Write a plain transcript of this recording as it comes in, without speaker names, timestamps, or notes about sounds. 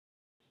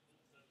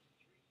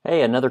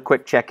Hey, another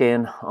quick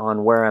check-in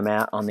on where I'm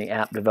at on the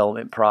app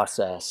development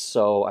process.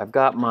 So I've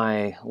got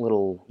my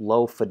little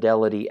low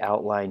fidelity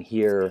outline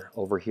here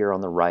over here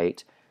on the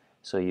right.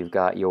 So you've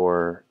got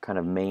your kind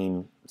of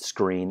main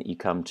screen that you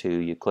come to,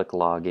 you click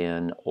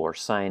login or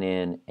sign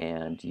in,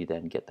 and you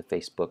then get the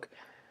Facebook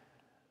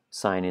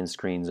sign in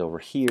screens over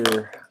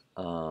here.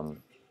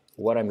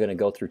 What I'm going to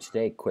go through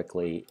today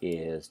quickly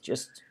is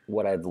just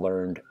what I've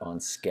learned on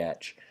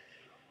Sketch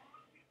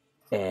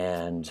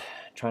and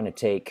trying to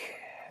take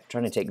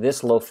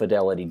this low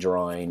fidelity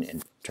drawing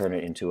and turn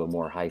it into a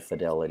more high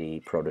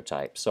fidelity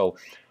prototype. So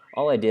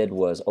all I did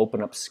was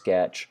open up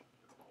Sketch,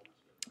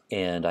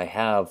 and I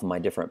have my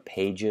different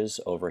pages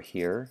over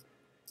here.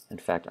 In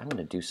fact, I'm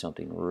going to do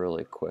something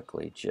really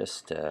quickly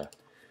just to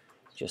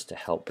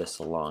help this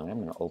along.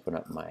 I'm going to open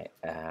up my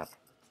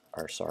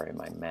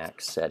my Mac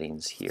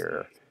settings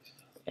here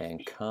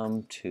and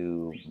come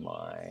to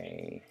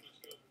my,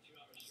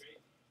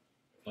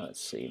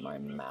 let's see, my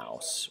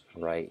mouse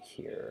right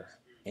here.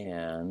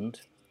 And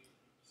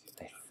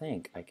I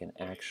think I can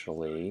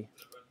actually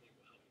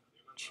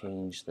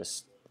change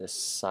this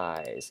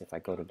size. If I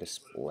go to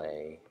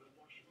display,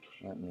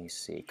 let me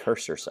see,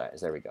 cursor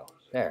size, there we go.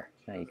 There,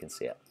 now you can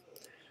see it.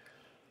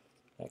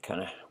 That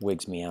kind of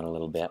wigs me out a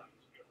little bit.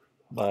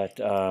 But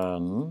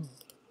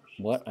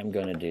what I'm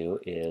going to do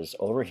is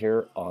over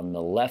here on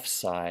the left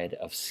side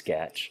of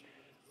Sketch,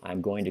 I'm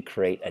going to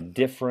create a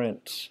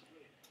different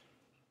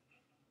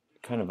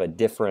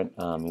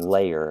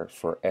layer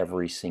for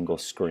every single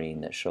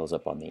screen that shows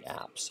up on the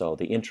app. So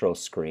the intro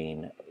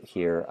screen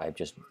here, I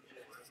just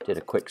did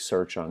a quick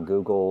search on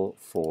Google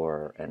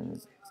for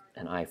an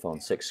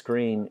iPhone 6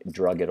 screen,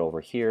 drug it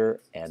over here,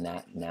 and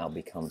that now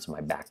becomes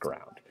my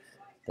background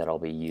that I'll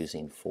be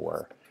using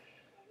for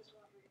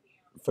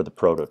the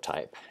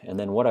prototype. And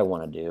then what I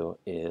want to do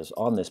is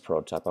on this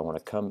prototype, I want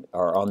to come,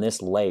 or on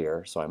this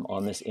layer, so I'm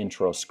on this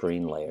intro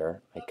screen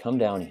layer, I come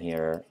down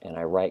here and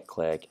I right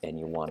click, and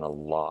you want to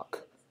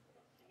lock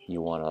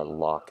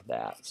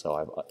that.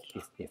 So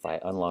if I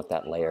unlock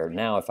that layer,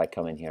 now if I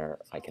come in here,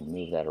 I can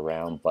move that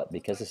around, but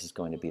because this is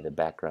going to be the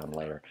background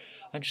layer,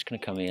 I'm just going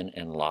to come in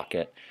and lock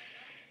it,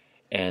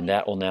 and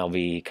that will now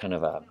be kind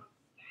of a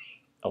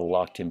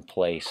locked in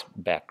place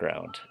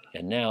background.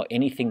 And now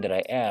anything that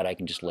I add, I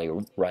can just lay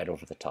right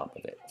over the top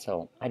of it.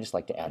 So I just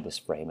like to add this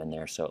frame in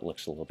there so it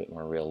looks a little bit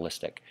more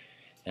realistic.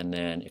 And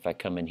then if I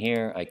come in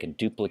here, I can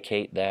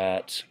duplicate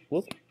that.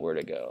 Whoop, where'd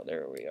it go?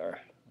 There we are.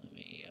 Let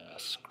me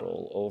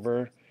scroll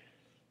over.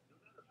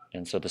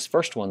 And so this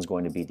first one's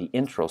going to be the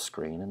intro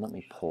screen, and let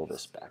me pull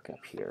this back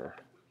up here,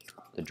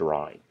 the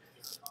drawing.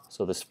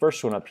 So this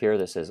first one up here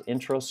that says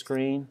intro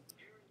screen,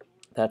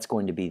 that's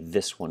going to be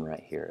this one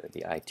right here,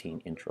 the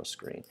iTeen intro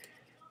screen.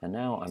 And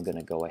now I'm going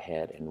to go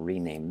ahead and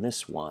rename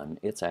this one.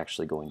 It's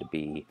actually going to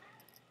be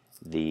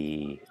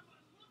the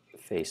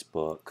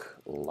Facebook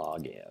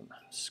login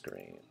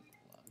screen.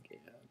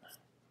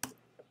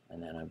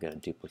 And then I'm going to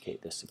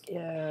duplicate this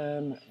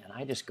again, and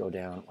I just go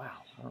down. Wow,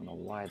 I don't know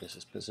why this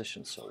is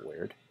positioned so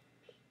weird.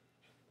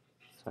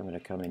 So I'm going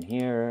to come in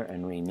here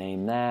and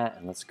rename that,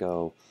 and let's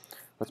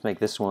make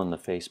this one the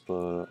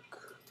Facebook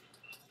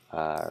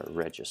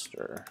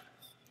register.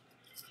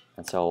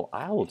 And so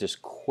I will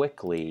just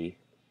quickly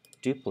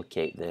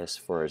duplicate this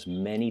for as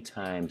many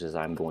times as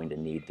I'm going to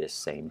need this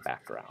same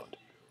background.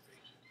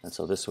 And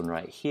so this one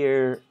right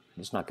here,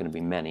 there's not going to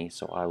be many,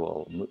 so I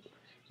will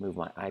move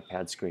my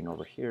iPad screen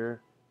over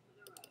here,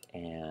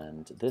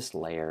 and this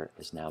layer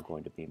is now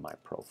going to be my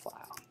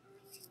profile.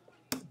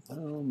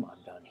 Boom,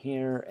 I'm done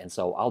here. And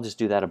so I'll just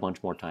do that a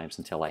bunch more times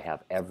until I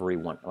have every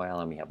one. Well,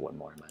 let me have one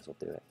more. I might as well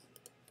do it.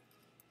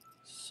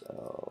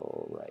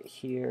 So right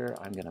here,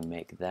 I'm going to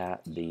make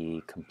that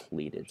the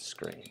completed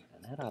screen.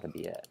 And that ought to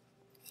be it.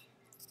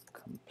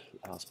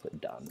 I'll just put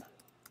done.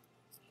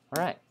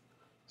 All right.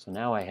 So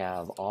now I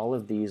have all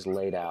of these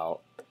laid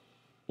out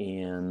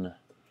in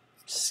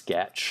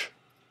Sketch.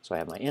 So I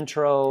have my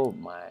intro,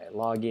 my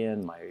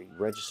login, my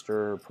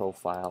register,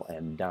 profile,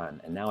 and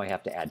done. And now I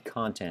have to add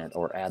content,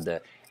 or add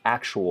the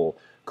actual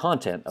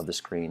content of the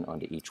screen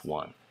onto each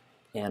one.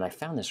 And I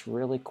found this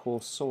really cool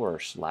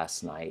source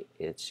last night.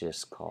 It's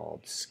just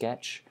called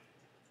Sketch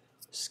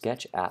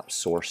App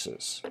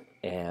Sources.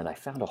 And I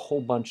found a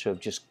whole bunch of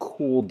just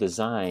cool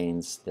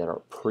designs that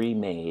are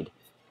pre-made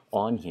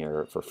on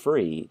here for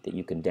free that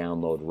you can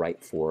download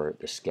right for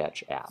the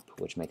Sketch app,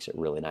 which makes it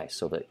really nice.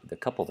 So the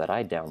couple that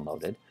I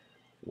downloaded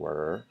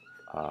were,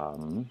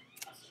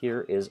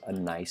 here is a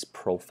nice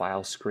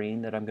profile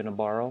screen that I'm going to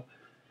borrow.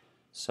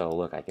 So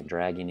look, I can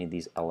drag any of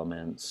these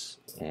elements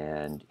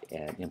and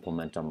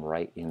implement them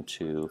right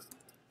into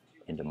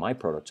my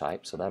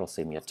prototype, so that'll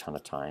save me a ton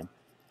of time.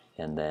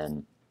 And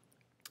then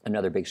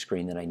another big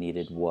screen that I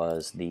needed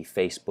was the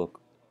Facebook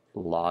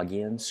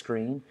login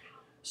screen.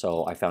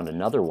 So I found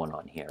another one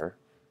on here.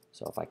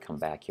 So if I come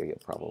back here,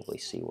 you'll probably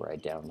see where I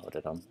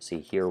downloaded them. See,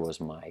 here was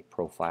my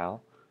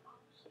profile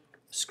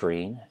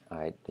screen.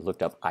 I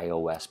looked up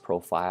iOS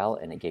profile,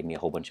 and it gave me a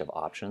whole bunch of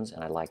options,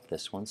 and I liked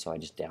this one, so I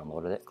just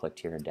downloaded it, clicked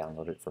here and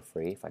downloaded it for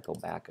free. If I go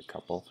back a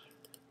couple,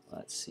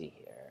 let's see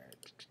here.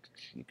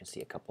 You can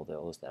see a couple of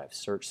those that I've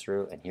searched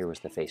through, and here was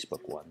the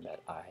Facebook one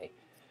that I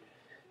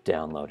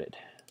downloaded.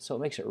 So it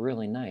makes it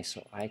really nice,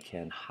 so I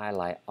can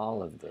highlight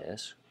all of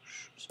this.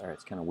 Sorry,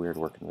 it's kind of weird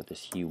working with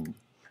this huge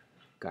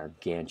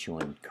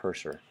gargantuan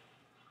cursor.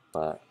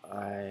 But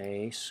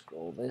I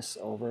scroll this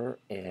over,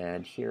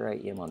 and here I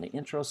am on the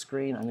intro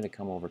screen. I'm going to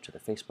come over to the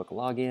Facebook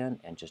login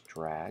and just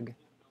drag,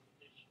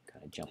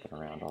 kind of jumping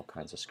around all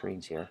kinds of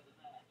screens here.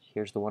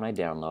 Here's the one I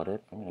downloaded.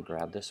 I'm going to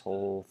grab this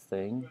whole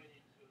thing,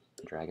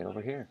 drag it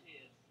over here,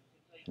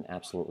 and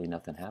absolutely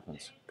nothing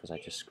happens because I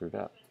just screwed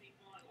up.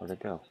 Where'd it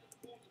go?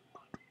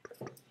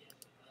 I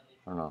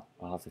don't know.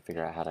 I'll have to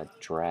figure out how to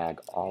drag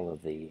all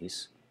of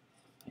these.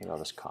 Maybe I'll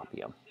just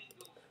copy them.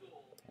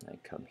 And then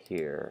come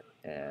here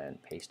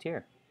and paste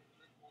here.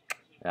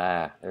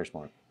 Ah, there's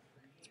more.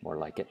 It's more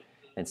like it.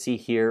 And see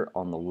here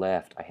on the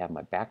left, I have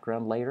my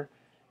background layer,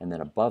 and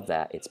then above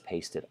that, it's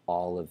pasted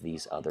all of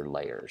these other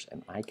layers.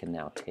 And I can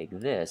now take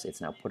this,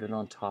 it's now put it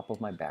on top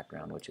of my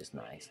background, which is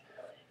nice.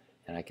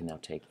 And I can now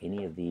take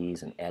any of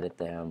these and edit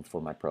them for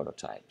my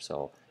prototype.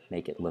 So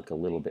make it look a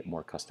little bit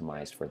more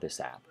customized for this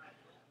app.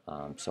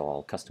 So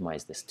I'll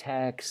customize this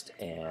text,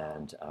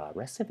 and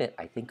rest of it,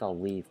 I think I'll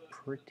leave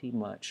pretty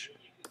much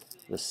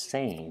the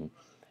same,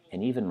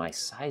 and even my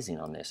sizing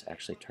on this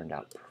actually turned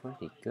out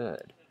pretty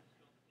good.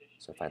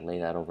 So if I lay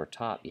that over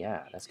top,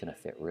 yeah, that's going to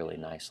fit really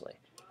nicely.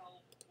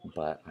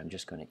 But I'm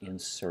just going to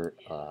insert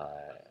a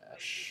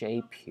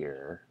shape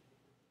here.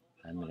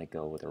 I'm going to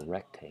go with a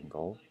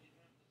rectangle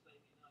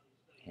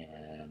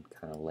and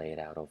kind of lay it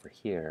out over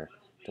here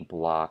to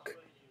block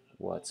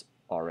what's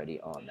already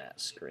on that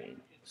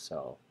screen.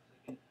 So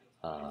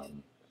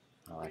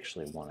I'll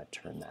actually want to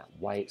turn that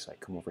white, so I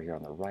come over here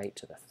on the right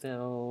to the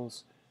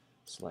fills,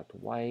 select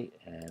white,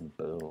 and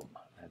boom,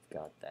 I've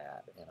got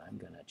that. And I'm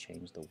going to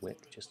change the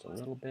width just a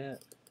little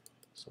bit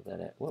so that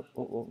it, whoop,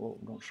 whoop, whoop,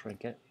 whoop, don't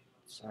shrink it.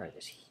 Sorry,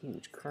 this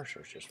huge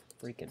cursor is just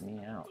freaking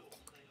me out.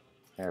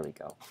 There we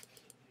go.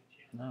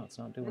 No, it's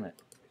not doing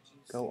it.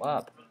 Go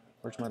up.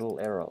 Where's my little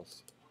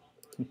arrows?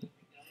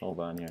 Hold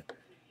on here.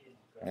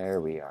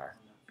 There we are,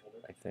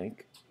 I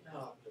think.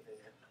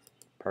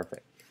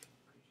 Perfect.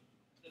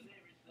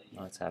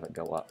 Let's have it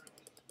go up.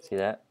 See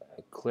that?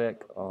 I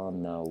click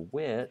on the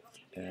width,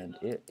 and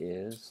it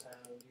is,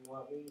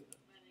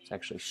 it's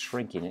actually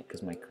shrinking it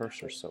because my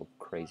cursor's so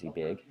crazy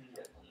big.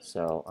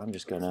 So I'm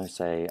just going to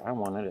say I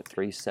want it at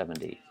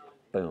 370.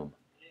 Boom.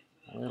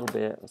 A little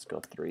bit. Let's go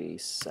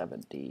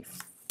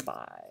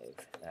 375.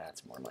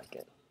 That's more like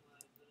it.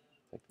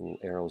 Like the little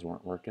arrows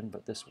weren't working,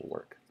 but this will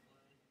work.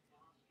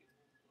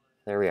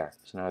 There we are.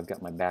 So now I've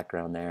got my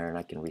background there, and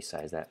I can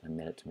resize that in a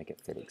minute to make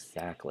it fit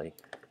exactly.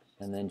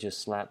 And then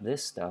just slap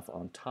this stuff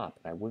on top.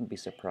 I wouldn't be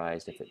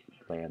surprised if it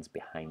lands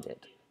behind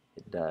it.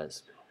 It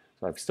does.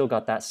 So I've still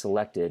got that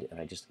selected, and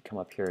I just come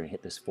up here and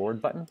hit this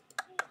forward button.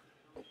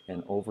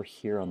 And over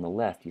here on the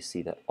left, you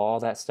see that all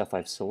that stuff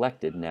I've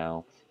selected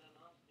now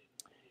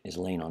is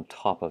laying on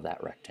top of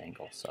that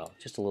rectangle. So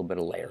just a little bit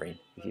of layering.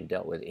 If you've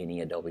dealt with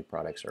any Adobe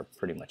products or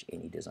pretty much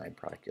any design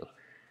product, you'll be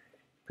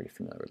pretty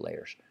familiar with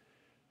layers.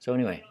 So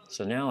anyway,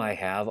 so now I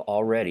have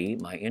already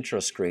my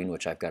intro screen,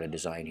 which I've got to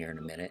design here in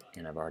a minute,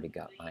 and I've already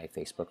got my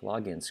Facebook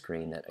login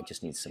screen that I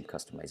just need some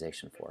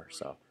customization for.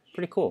 So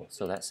pretty cool.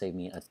 So that saved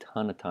me a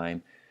ton of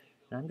time.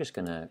 And I'm just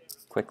going to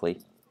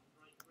quickly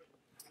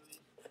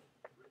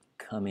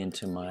come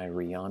into my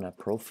Rihanna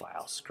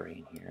profile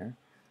screen here.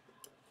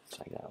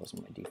 So that was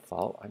my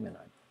default. I'm going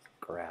to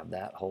grab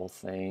that whole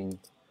thing.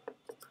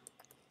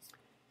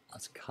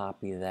 Let's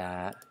copy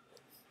that.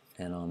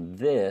 And on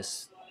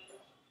this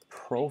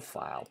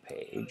profile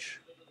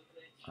page,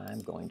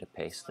 I'm going to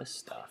paste this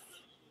stuff.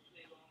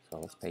 So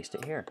let's paste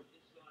it here.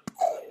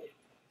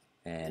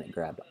 And it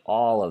grabbed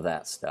all of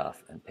that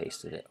stuff and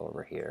pasted it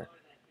over here.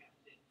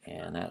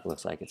 And that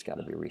looks like it's got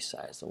to be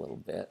resized a little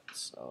bit.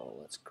 So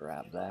let's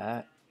grab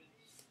that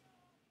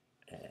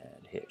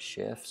and hit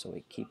shift so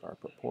we keep our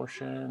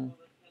proportion.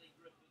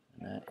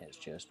 And that is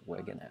just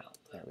wigging out.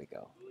 There we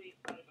go.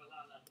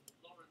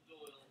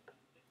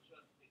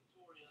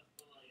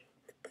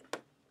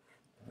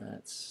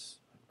 That's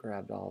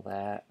grabbed all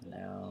that.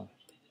 Now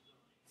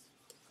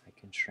I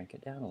can shrink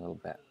it down a little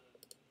bit.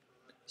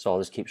 So I'll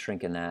just keep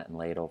shrinking that and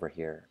lay it over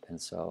here.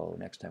 And so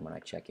next time when I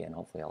check in,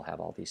 hopefully I'll have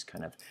all these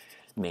kind of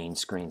main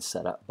screens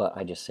set up. But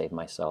I just saved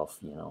myself,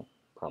 you know,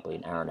 probably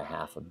an hour and a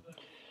half of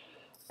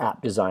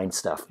app design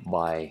stuff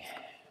by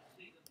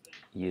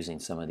using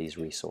some of these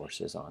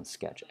resources on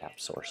Sketch App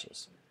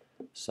Sources.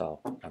 So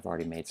I've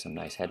already made some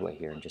nice headway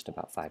here in just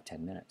about 5-10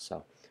 minutes.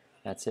 So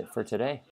that's it for today.